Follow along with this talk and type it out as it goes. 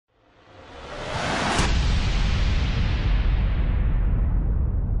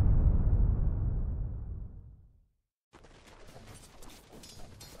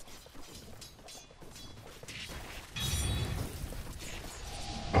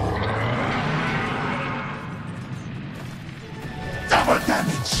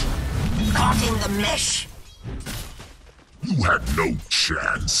chance. Caught in the mesh. You had no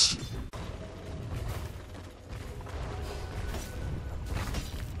chance.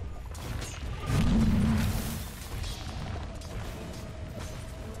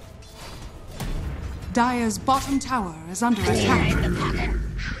 Dire's bottom tower is under attack.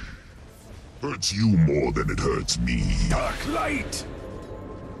 Hurts you more than it hurts me. Dark light!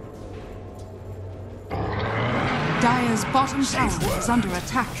 Dire's bottom tower is under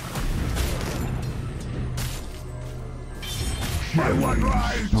attack. My one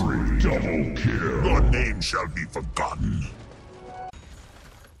right. Double kill. Your name shall be forgotten.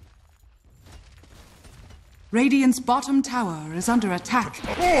 Radiant's bottom tower is under attack.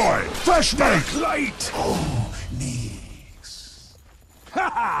 Boy, fresh Dark light! Oh, knees. Ha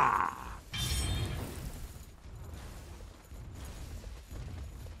ha!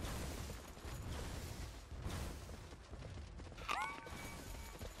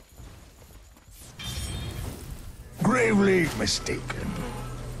 Gravely mistaken.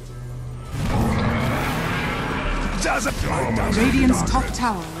 Doesn't Radiant's top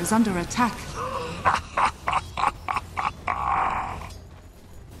tower is under attack.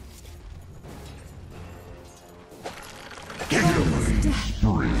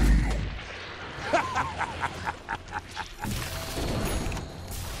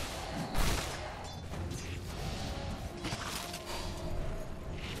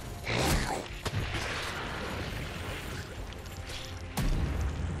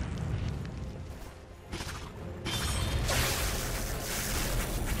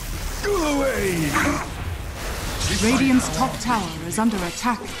 Go away! Radiant's top tower is under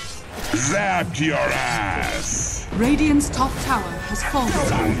attack. Zap your ass! Radiant's top tower has fallen.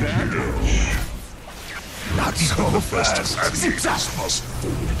 Not so fast! This must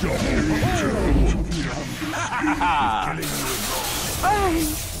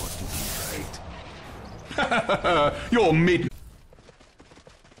You're mid.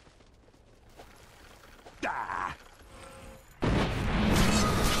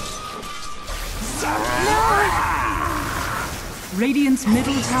 Radiant's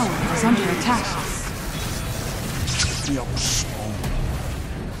middle tower is under attack. The old soul.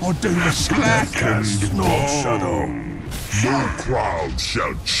 Or do the slackest no shadow. No crowd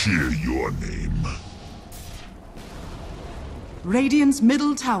shall cheer your name. Radiant's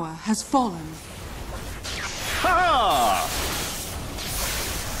middle tower has fallen. Ha!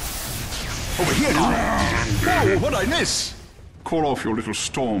 Over here now! Whoa, what'd I miss? Call off your little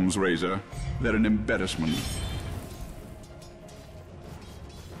storms, Razor. They're an embarrassment.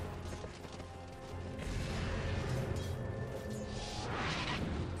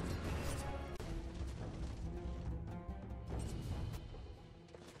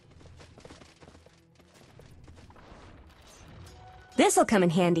 This'll come in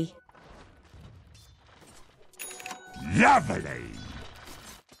handy. Lovely!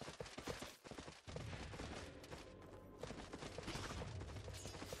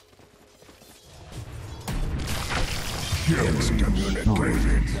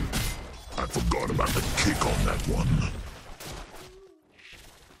 I forgot about the kick on that one.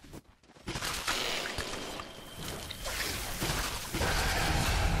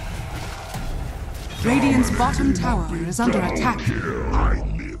 Radiant's bottom tower is under attack. I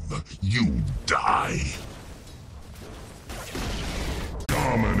live, you die.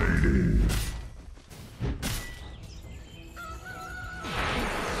 Dominating.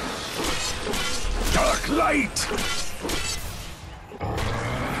 Dark light!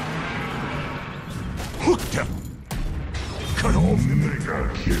 Hooked him! Cut off the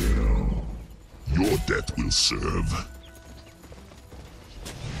mega Kill. Your death will serve.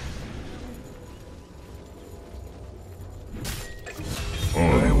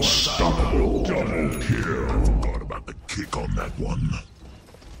 Unstoppable double kill. I forgot about the kick on that one.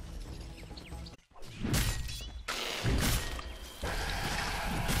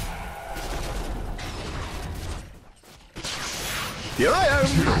 Here I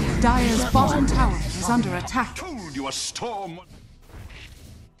am! Dire's bottom tower is under attack. Told you a storm!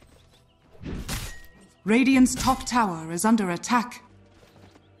 Radiant's top tower is under attack.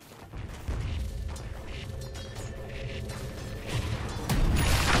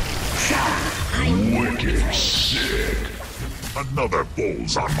 Wicked sick. Another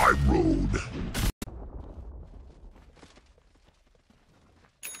bull's on my road.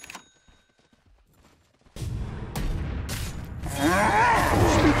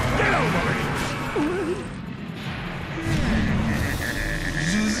 Get over me!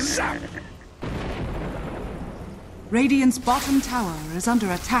 Zap! Radiant's bottom tower is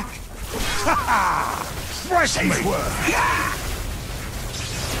under attack. Fresh work!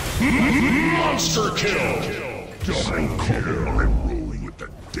 Monster kill! Double kill! I'm rolling with the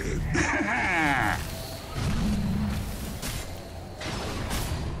dead.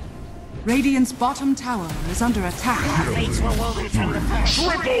 Radiant's bottom tower is under attack. Fates were woven from the first.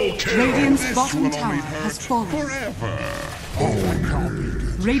 Triple kill! Radiant's This bottom will tower only has hurt fallen. forever.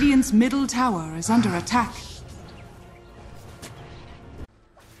 Oh, Radiant's middle tower is under attack.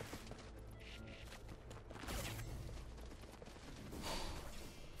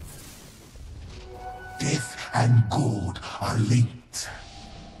 death and good are linked.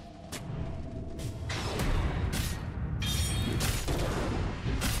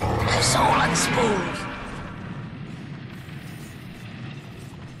 Soul unspooled.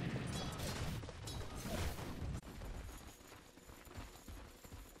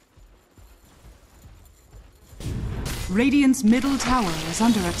 Radiant's middle tower is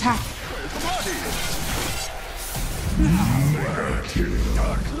under attack.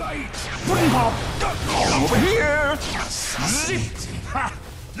 Dark light! Come over here! Zip! Ha!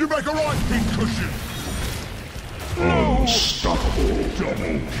 You make a right pincushion! Unstoppable!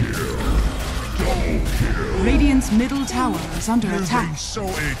 Double kill! Double kill! Radiant's middle tower is under You've been attack. so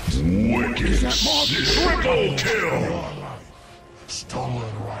wicked! Triple kill!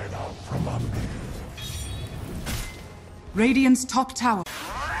 Stolen right out from under you. Radiant's top tower.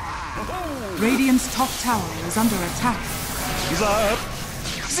 Radiant's top tower is under attack. He's up!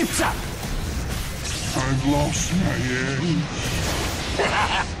 Zip zap! I've lost my edge.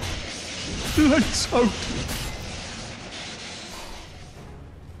 Lights out!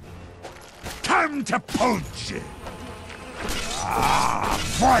 Time to punch it! Ah,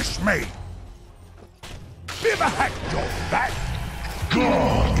 fresh meat! Never had your back!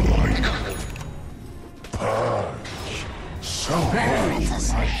 Godlike! Purge! So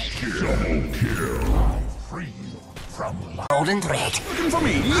double kill! Free you from life! Golden thread. Looking for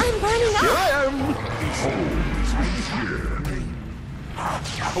me? I'm burning Here up. I am!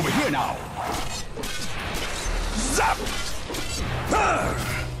 Over here now! Zap!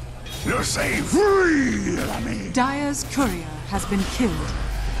 You're safe! Free! Enemy! Dire's courier has been killed.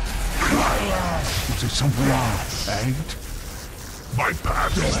 Is it something else, ain't? My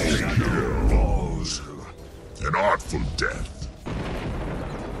path is kills. An artful death.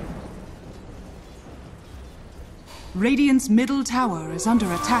 Radiant's middle tower is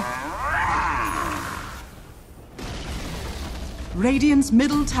under attack. Radiant's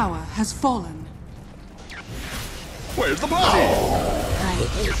middle tower has fallen. Where's the party?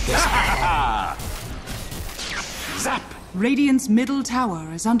 Zap! Radiant's middle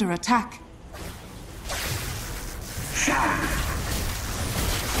tower is under attack.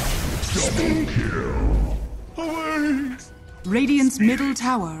 Double kill. Away! Radiant's middle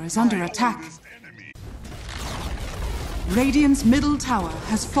tower is under attack. Radiant's middle tower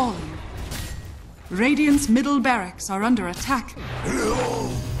has fallen. Radiant's middle barracks are under attack.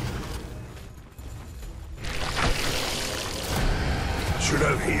 Should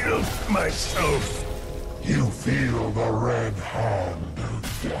have healed myself. You feel the red hand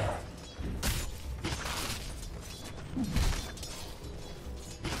of death.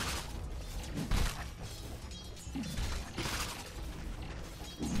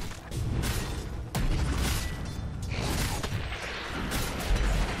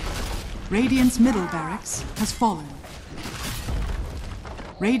 Radiant's middle barracks has fallen.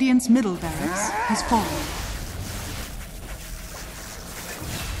 Radiant's middle barracks has fallen.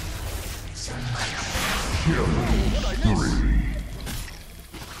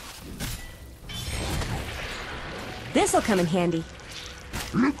 This'll come in handy.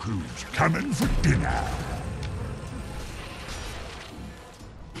 Look who's coming for dinner.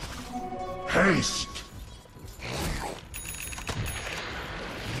 Haste!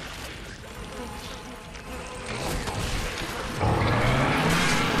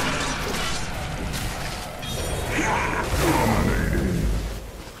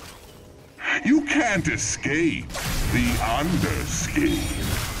 You can't escape the underskin.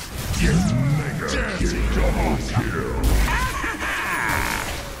 You mega double kill.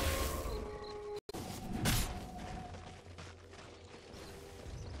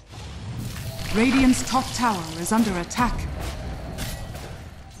 Radiant's top tower is under attack.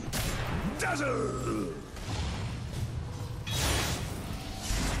 Dazzle!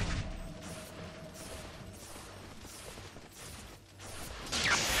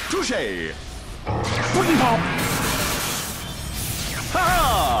 Touché! Pudding pop!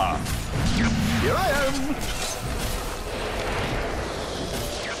 Ha! Here I am!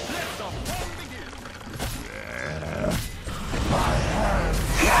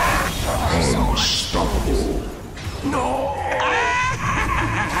 Unstoppable. No!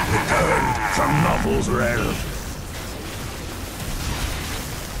 Returned from Novel's realm.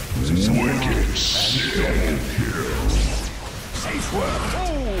 Wicked still kill. Safe word.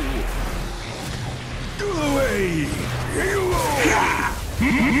 Go away.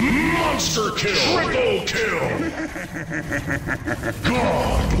 Monster kill. Triple kill.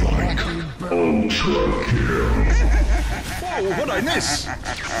 Godlike. Ultra kill. Whoa, what'd I miss?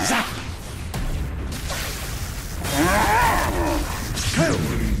 Zap.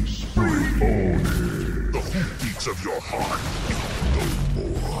 Killing spree. The hoofbeats of your heart. No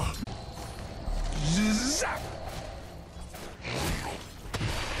more. Zap.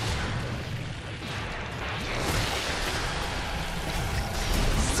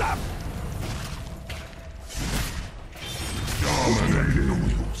 Zap. Dominating the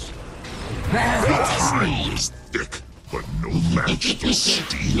wheels. The hide is thick, but no match for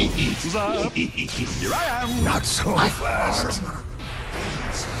steel. Here I am. Not so fast.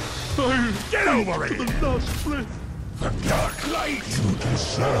 Get over here. The last breath. The dark light you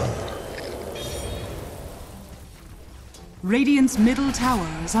deserve. Radiant's middle tower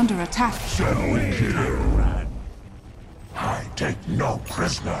is under attack. Double kill. I take no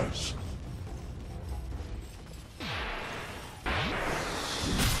prisoners.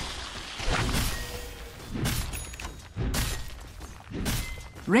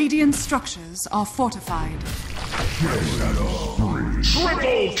 Radiant structures are fortified.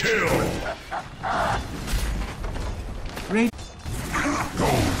 Triple kill. Go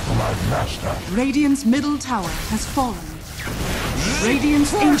for my master. Radiant's middle tower has fallen.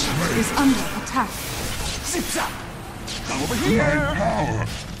 Radiant's ancient is under attack. Zip zap. Over here. Power.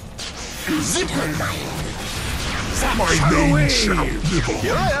 Zip my name shall live on.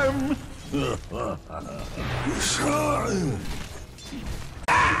 Here I am.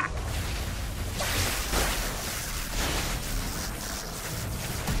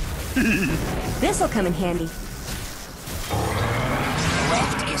 This'll come in handy.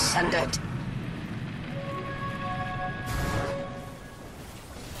 Left is sundered.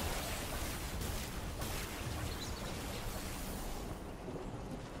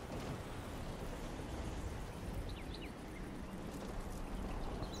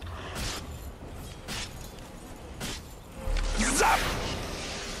 Zap.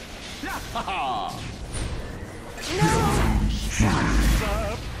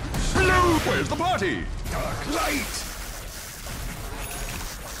 Blue, where's the party? Dark light.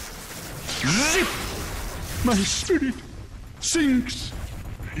 Zip! My spirit sinks.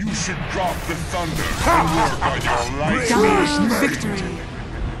 You should drop the thunder and work on your life. Dominant victory.